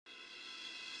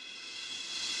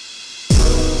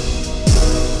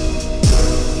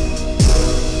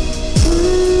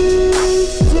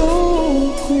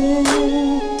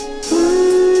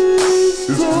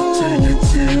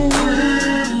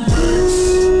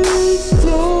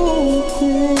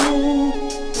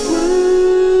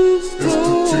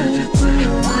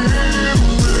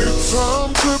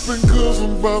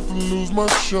about to lose my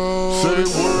shot. Say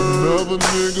word. Another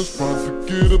nigga's about to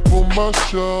get up on my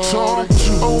shot. Talk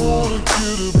to I wanna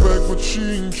get her back, but she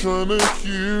ain't tryna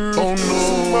hear it. Oh no.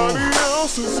 Somebody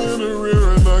else is in her ear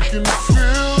and I can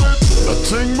feel it. I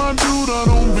take my dude, I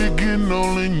don't be getting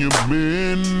all in your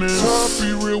business. Top,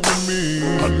 be real with me.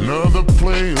 Another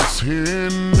player's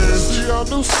hitting it. See, I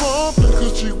do something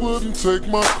cause she wouldn't take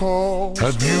my call.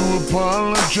 Have you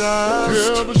apologized?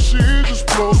 Yeah, but she just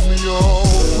blows me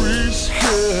off. Reese,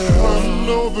 yeah, I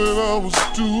know that I was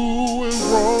doing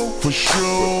wrong. For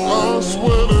sure. I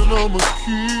swear that I'ma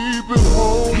keep it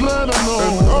home. Let her know.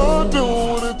 And I don't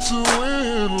want it to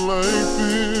end like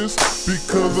this,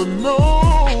 because I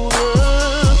know that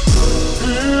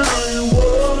it ain't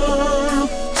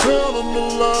worth telling a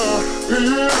lie.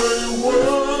 It ain't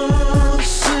worth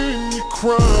seeing you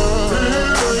cry. It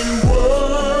ain't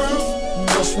worth.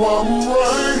 That's why I'm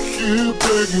right here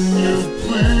begging you,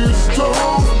 please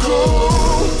don't go.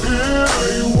 It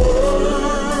ain't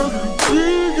worth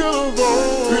being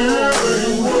alone. It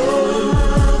ain't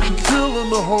worth killing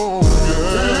the home.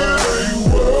 Yeah, it ain't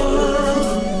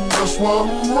worth. That's why I'm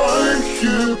right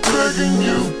here begging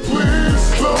you, please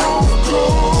don't go.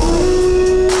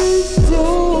 Please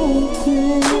don't go.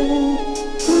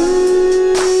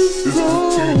 Please don't go. It's the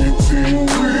TGT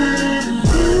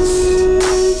remix.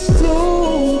 Please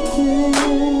don't go.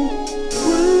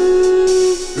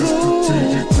 Please don't go. It's the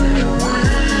TGT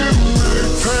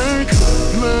remix. Hank,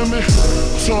 let me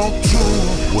talk to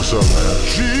her. What's up, man?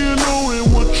 She knowing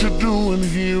what you're doing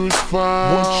here is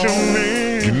fine. What you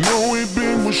mean? You know we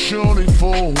been with Shorty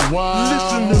for a while.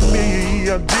 Listen to me,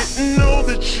 I didn't know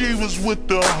that she was with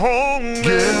the homeless.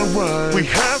 Yeah, right. We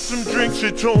had some drinks,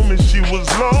 she told me she was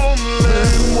lonely.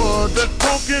 And what? That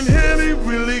broken Henny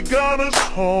really got us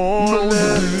horny. No, it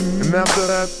didn't. And after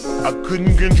that, I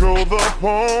couldn't control the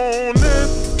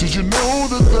opponent. Did you know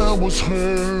that that was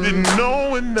her? Didn't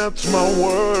know, and that's my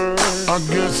word. I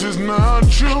guess it's not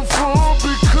your fault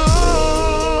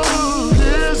because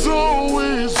he's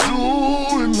always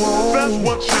doing wrong. That's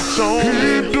what she told He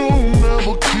me. don't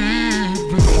ever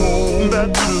keep it home. That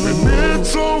too. And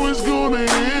it's always gonna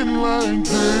end like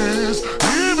this,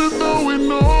 even though we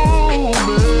know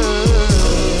that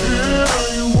it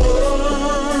ain't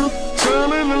worth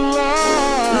telling a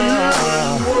lie. It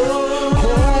ain't worth.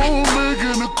 Oh,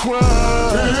 making her cry.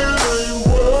 It ain't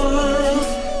worth.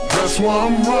 That's why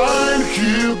I'm right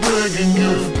here begging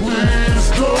you, please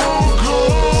don't go.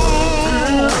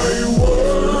 It ain't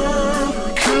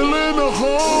worth. Killing the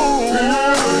home. It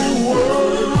ain't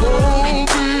worth. Oh,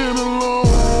 being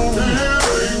alone. It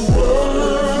ain't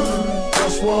worth.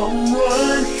 That's why I'm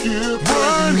right here Right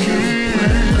begging you, here.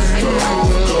 please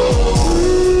don't go.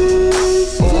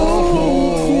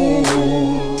 Oh,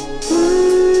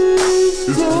 It's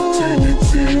the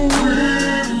TGT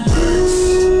remix.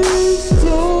 It's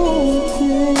the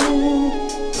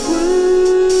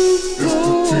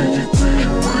TGT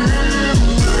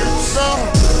remix. Now,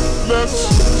 let's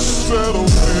settle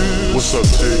this. What's up,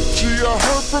 T? Gee, I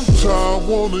heard from Ty,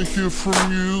 wanna hear from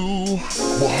you.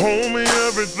 Well, homie,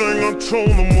 everything I told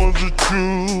him was the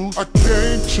truth. I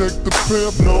can't check the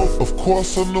pimp, no, of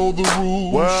course I know the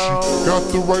rules. Wow. She got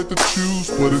the right to choose,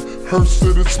 but it hurts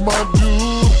that it's my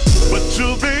dude. But to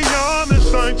be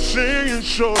honest, I ain't seeing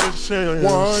Shorty saying.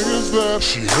 Why is that?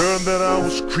 She heard that I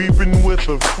was creeping with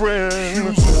a friend, She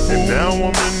was a fool. and now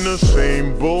I'm in the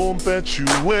same boat that you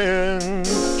in.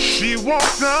 She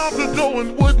walked out the door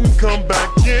and wouldn't come back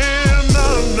in.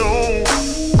 I know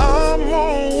I'm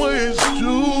always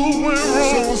doing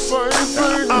Said the wrong. same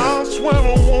thing. I swear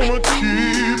I wanna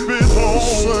keep it home.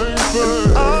 Same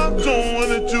thing. I don't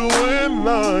wanna do it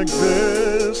like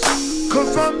this,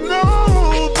 'cause I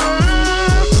know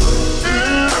that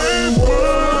it ain't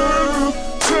worth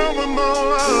telling a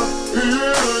lie. It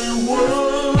ain't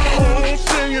worth. Oh,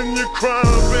 seeing you cry,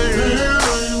 baby. It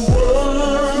ain't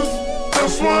worth.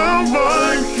 That's why I'm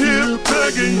right here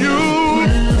begging you.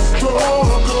 Please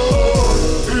don't go.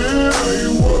 It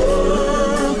ain't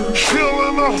worth.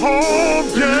 Killing the home,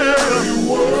 It yeah. ain't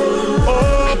worth.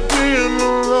 Oh, being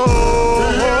alone.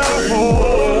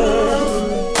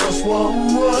 That's why I'm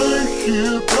right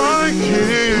here Right begging you.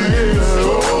 here. Please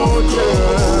don't go.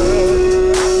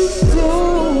 Please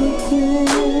don't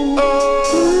go.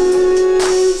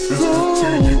 It's the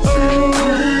TGT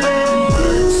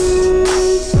remix.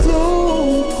 Please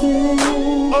don't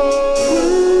go.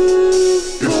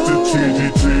 It's the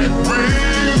TGT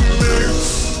remix.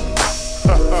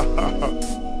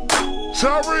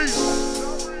 Tyrese,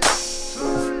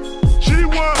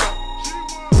 Ginuwine,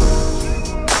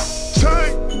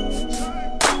 Tank,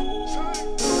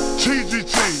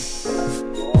 TGT,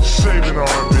 saving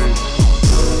R&B.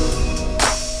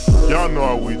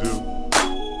 we do.